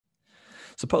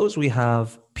Suppose we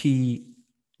have P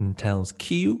entails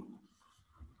Q,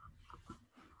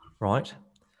 right?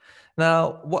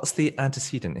 Now, what's the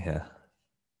antecedent here?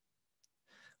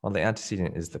 Well, the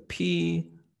antecedent is the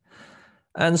P.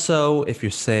 And so if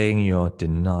you're saying you're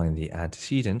denying the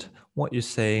antecedent, what you're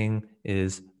saying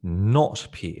is not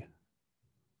P.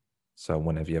 So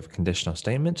whenever you have a conditional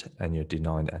statement and you're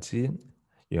denying the antecedent,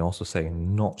 you're also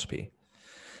saying not P.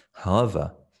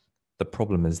 However, the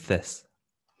problem is this.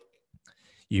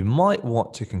 You might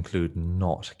want to conclude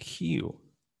not Q.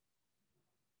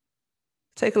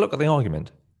 Take a look at the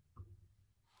argument.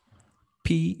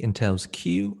 P entails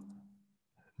Q,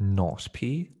 not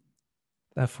P,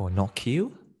 therefore not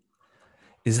Q.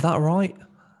 Is that right?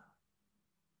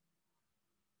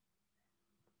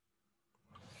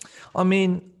 I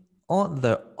mean, aren't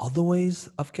there other ways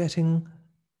of getting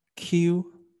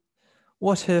Q?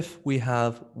 What if we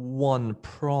have 1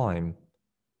 prime,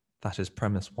 that is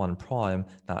premise 1 prime,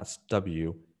 that's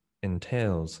W,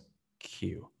 entails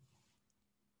Q?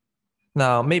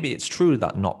 Now, maybe it's true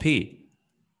that not P,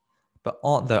 but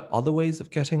aren't there other ways of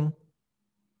getting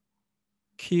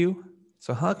Q?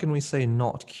 So how can we say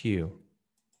not Q?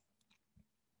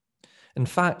 In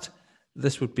fact,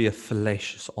 this would be a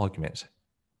fallacious argument,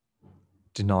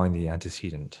 denying the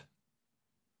antecedent.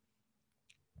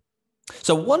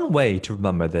 So one way to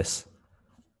remember this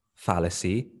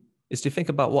fallacy is to think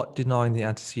about what denying the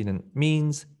antecedent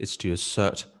means. It's to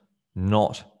assert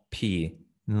not P,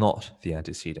 not the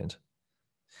antecedent.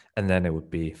 And then it would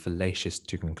be fallacious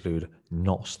to conclude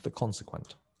not the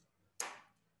consequent.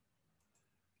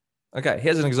 Okay,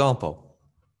 here's an example.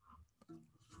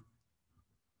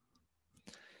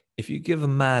 If you give a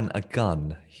man a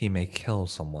gun, he may kill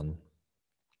someone.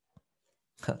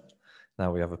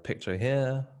 Now we have a picture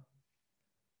here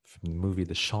from the movie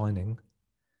The Shining.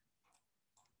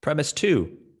 Premise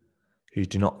 2, you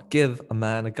do not give a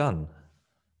man a gun.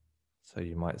 So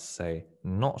you might say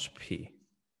not P.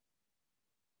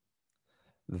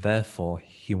 Therefore,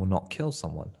 he will not kill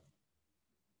someone.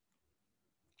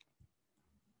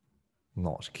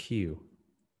 Not Q.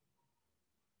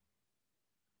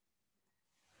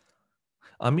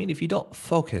 I mean, if you don't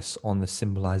focus on the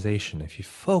symbolization, if you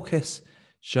focus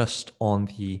just on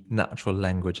the natural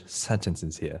language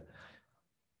sentences here,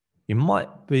 you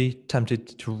might be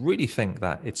tempted to really think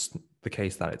that it's the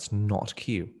case that it's not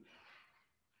Q.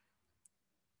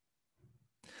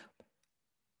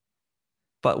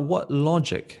 But what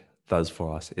logic does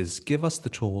for us is give us the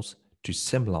tools to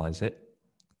symbolize it,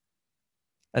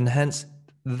 and hence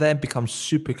then becomes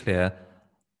super clear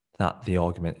that the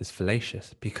argument is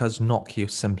fallacious, because not Q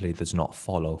simply does not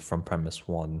follow from premise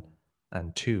 1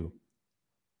 and 2,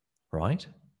 right?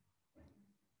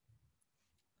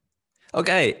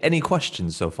 Okay, any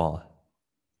questions so far?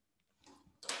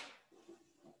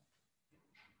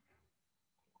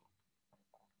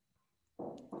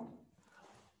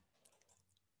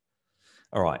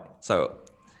 All right, so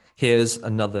here's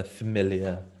another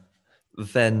familiar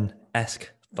Venn-esque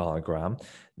diagram.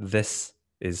 This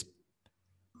is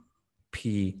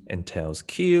P entails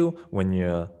Q. When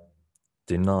you're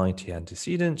denying the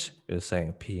antecedent, you're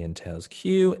saying P entails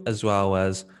Q as well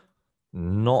as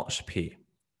not P.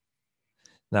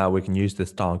 Now we can use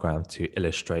this diagram to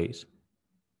illustrate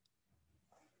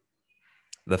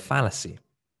the fallacy.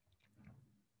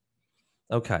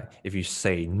 Okay, if you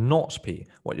say not P,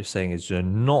 what you're saying is you're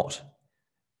not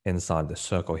inside the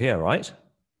circle here, right?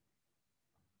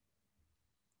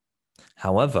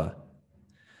 However,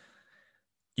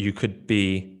 you could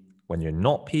be, when you're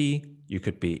not P, you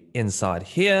could be inside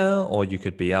here or you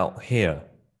could be out here.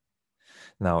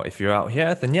 Now, if you're out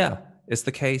here, then yeah, it's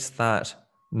the case that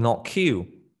not Q.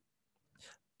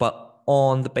 But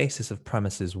on the basis of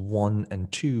premises 1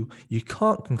 and 2, you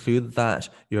can't conclude that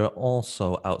you're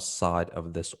also outside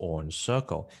of this orange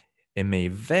circle. It may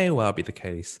very well be the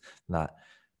case that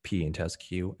P entails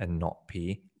Q and not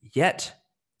P, yet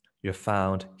you're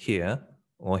found here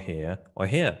or here or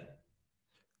here.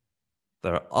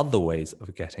 There are other ways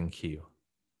of getting Q.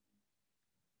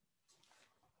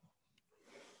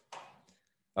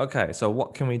 Okay, so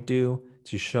what can we do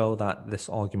to show that this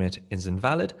argument is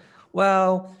invalid?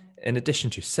 Well, in addition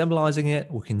to symbolizing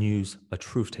it, we can use a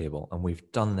truth table, and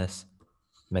we've done this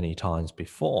many times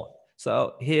before.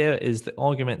 So here is the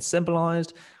argument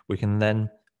symbolized. We can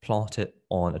then plot it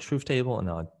on a truth table, and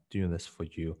I'll do this for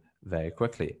you very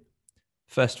quickly.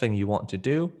 First thing you want to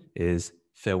do is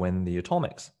fill in the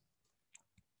atomics.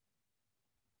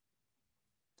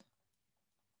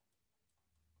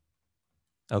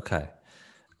 Okay,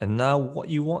 and now what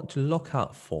you want to look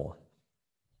out for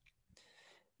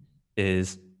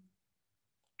is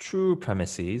true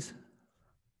premises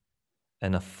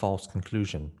and a false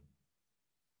conclusion.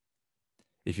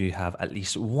 If you have at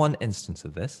least one instance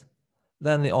of this,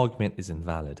 then the argument is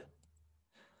invalid.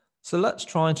 So let's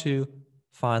try to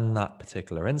find that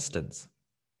particular instance.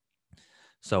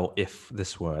 So if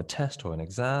this were a test or an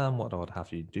exam, what I would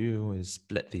have you do is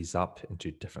split these up into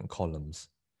different columns.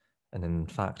 And in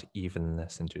fact, even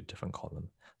this into a different column.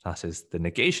 That is the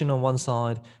negation on one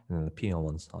side and then the P on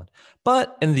one side.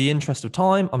 But in the interest of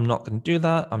time, I'm not going to do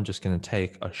that. I'm just going to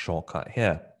take a shortcut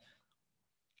here.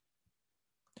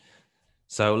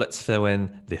 So let's fill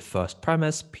in the first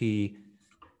premise, P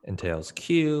entails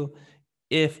Q.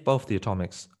 If both the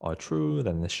atomics are true,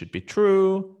 then this should be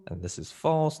true, and this is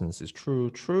false, and this is true,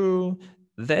 true.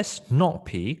 This, not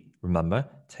P, remember,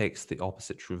 takes the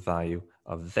opposite true value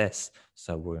of this.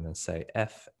 So we're going to say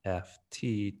F, F,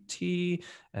 T, T,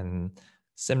 and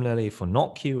similarly for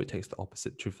not Q, it takes the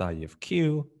opposite true value of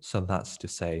Q. So that's to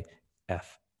say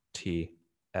F, T,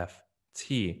 F,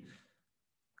 T.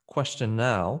 Question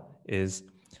now is,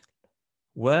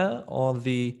 where are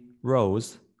the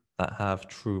rows that have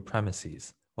true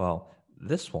premises? Well,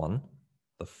 this one,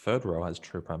 the third row, has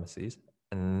true premises,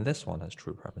 and this one has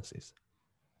true premises.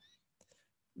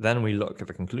 Then we look at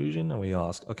the conclusion and we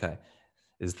ask, okay,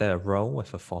 is there a row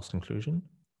with a false conclusion?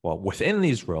 Well, within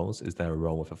these rows, is there a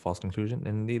row with a false conclusion?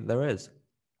 Indeed, there is.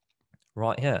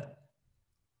 Right here.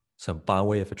 So by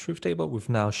way of a truth table, we've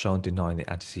now shown denying the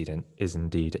antecedent is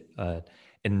indeed an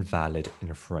invalid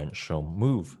inferential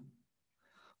move.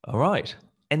 All right.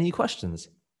 Any questions?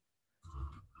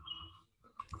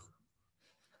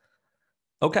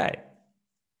 Okay.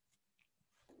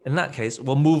 In that case,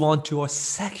 we'll move on to our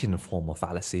second formal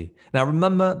fallacy. Now,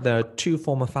 remember, there are two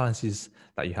formal fallacies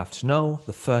that you have to know.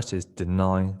 The first is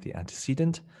denying the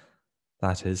antecedent.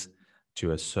 That is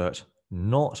to assert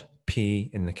not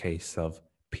P in the case of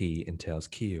P entails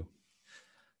Q.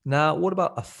 Now, what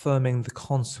about affirming the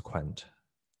consequent?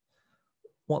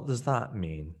 What does that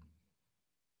mean?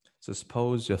 So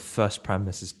suppose your first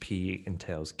premise is P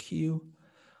entails Q.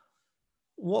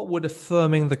 What would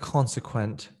affirming the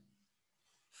consequent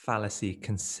fallacy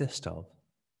consist of?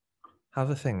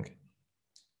 Have a think.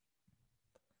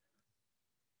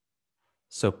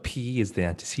 So P is the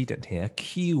antecedent here,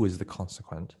 Q is the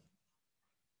consequent.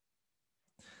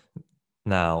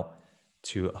 Now,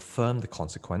 to affirm the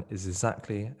consequent is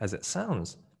exactly as it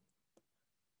sounds.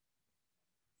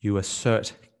 You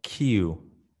assert Q.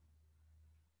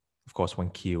 Of course, when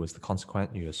Q is the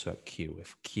consequent, you assert Q.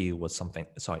 If Q was something,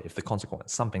 sorry, if the consequent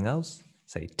was something else,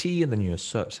 say T, and then you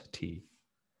assert T.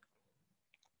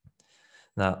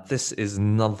 Now, this is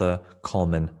another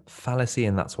common fallacy,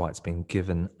 and that's why it's been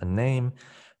given a name.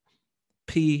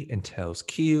 P entails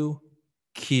Q,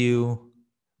 Q,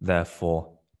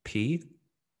 therefore P.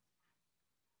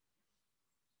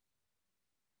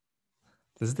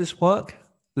 Does this work?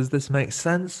 Does this make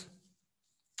sense?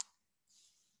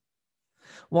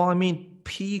 Well, I mean,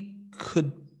 P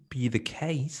could be the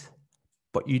case,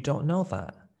 but you don't know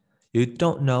that. You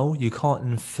don't know, you can't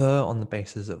infer on the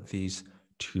basis of these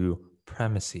two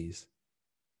premises,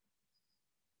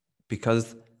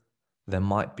 because there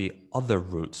might be other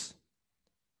routes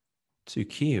to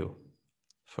Q.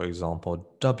 For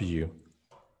example, W.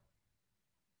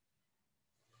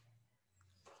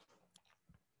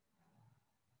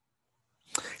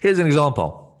 Here's an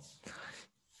example.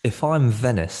 If I'm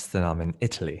Venice, then I'm in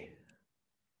Italy.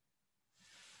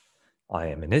 I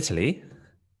am in Italy.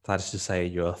 That is to say,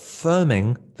 you're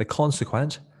affirming the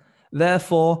consequent.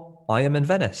 Therefore, I am in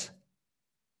Venice.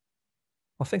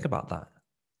 Well, think about that.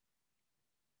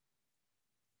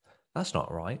 That's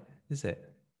not right, is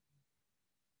it?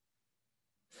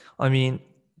 I mean,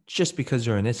 just because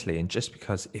you're in Italy, and just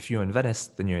because if you're in Venice,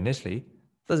 then you're in Italy,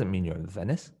 doesn't mean you're in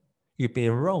Venice. You could be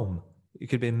in Rome. You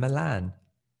could be in Milan.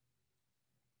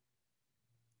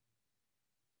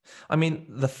 I mean,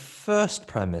 the first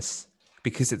premise,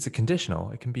 because it's a conditional,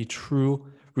 it can be true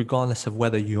regardless of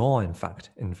whether you are, in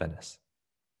fact, in Venice.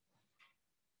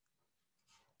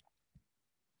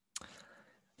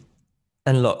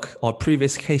 And look, our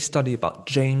previous case study about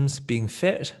James being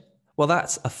fit, well,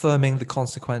 that's affirming the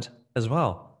consequent as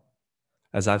well.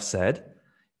 As I've said,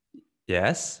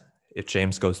 yes, if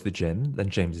James goes to the gym, then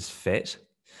James is fit.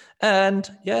 And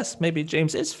yes, maybe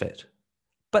James is fit.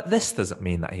 But this doesn't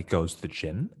mean that he goes to the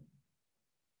gym,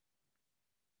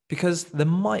 because there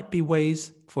might be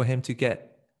ways for him to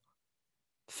get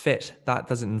fit that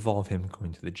doesn't involve him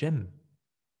going to the gym.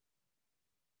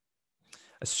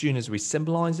 As soon as we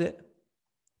symbolize it,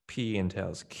 P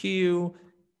entails Q,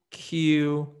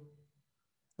 Q,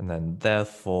 and then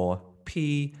therefore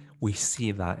P, we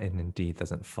see that it indeed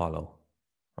doesn't follow,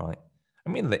 right? I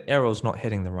mean, the arrow's not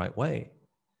hitting the right way.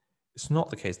 It's not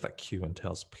the case that Q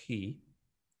entails P.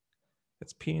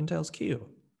 It's P entails Q.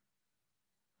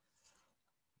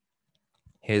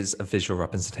 Here's a visual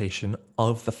representation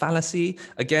of the fallacy.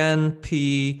 Again,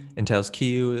 P entails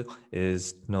Q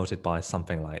is noted by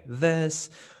something like this,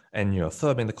 and you're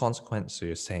affirming the consequence, so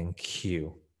you're saying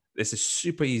Q. This is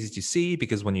super easy to see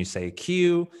because when you say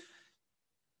Q,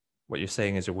 what you're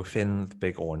saying is you're within the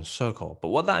big orange circle. But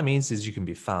what that means is you can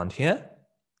be found here,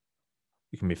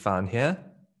 you can be found here,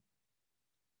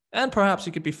 and perhaps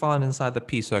you could be found inside the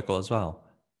P circle as well.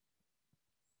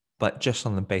 But just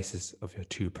on the basis of your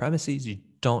two premises, you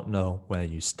don't know where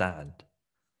you stand.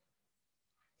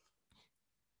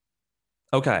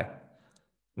 Okay,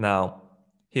 now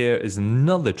here is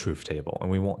another truth table,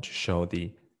 and we want to show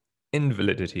the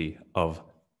invalidity of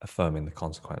affirming the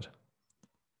consequent.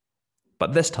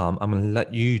 But this time, I'm going to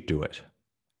let you do it.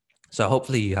 So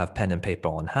hopefully you have pen and paper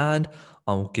on hand.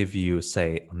 I'll give you,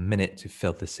 say, a minute to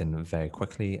fill this in very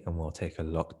quickly, and we'll take a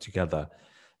look together.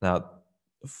 Now,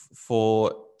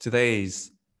 for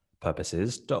today's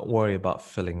purposes, don't worry about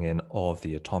filling in all of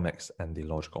the atomics and the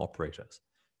logical operators.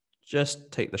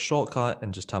 Just take the shortcut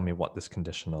and just tell me what this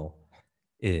conditional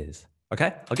is.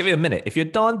 Okay? I'll give you a minute. If you're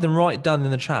done, then write it down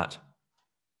in the chat.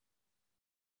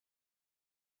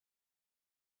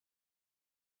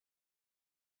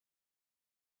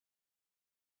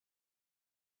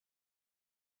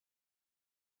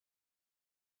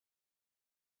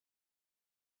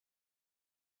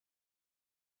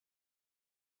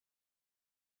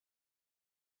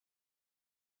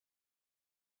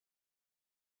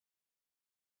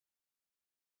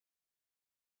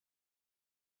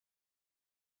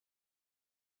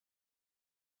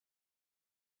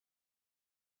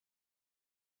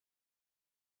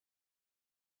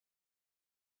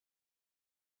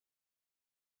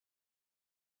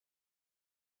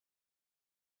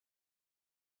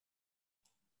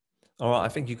 All right, I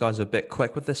think you guys are a bit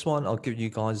quick with this one. I'll give you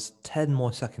guys 10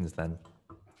 more seconds then.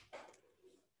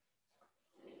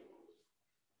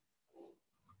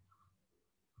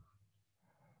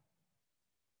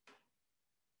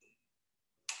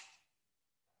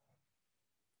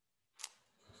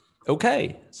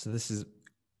 Okay, so this is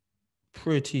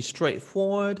pretty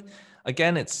straightforward.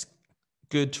 Again, it's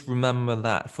good to remember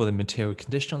that for the material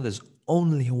conditional, there's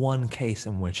only one case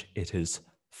in which it is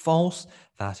false.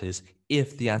 That is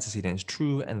if the antecedent is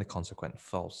true and the consequent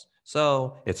false.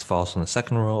 So it's false on the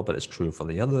second row, but it's true for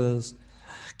the others.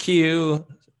 Q,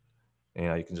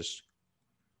 you can just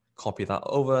copy that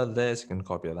over this, you can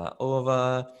copy that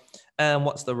over. And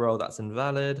what's the row that's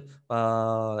invalid?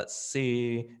 Let's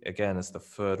see. Again, it's the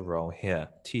third row here,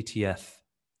 TTF.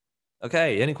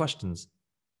 Okay, any questions?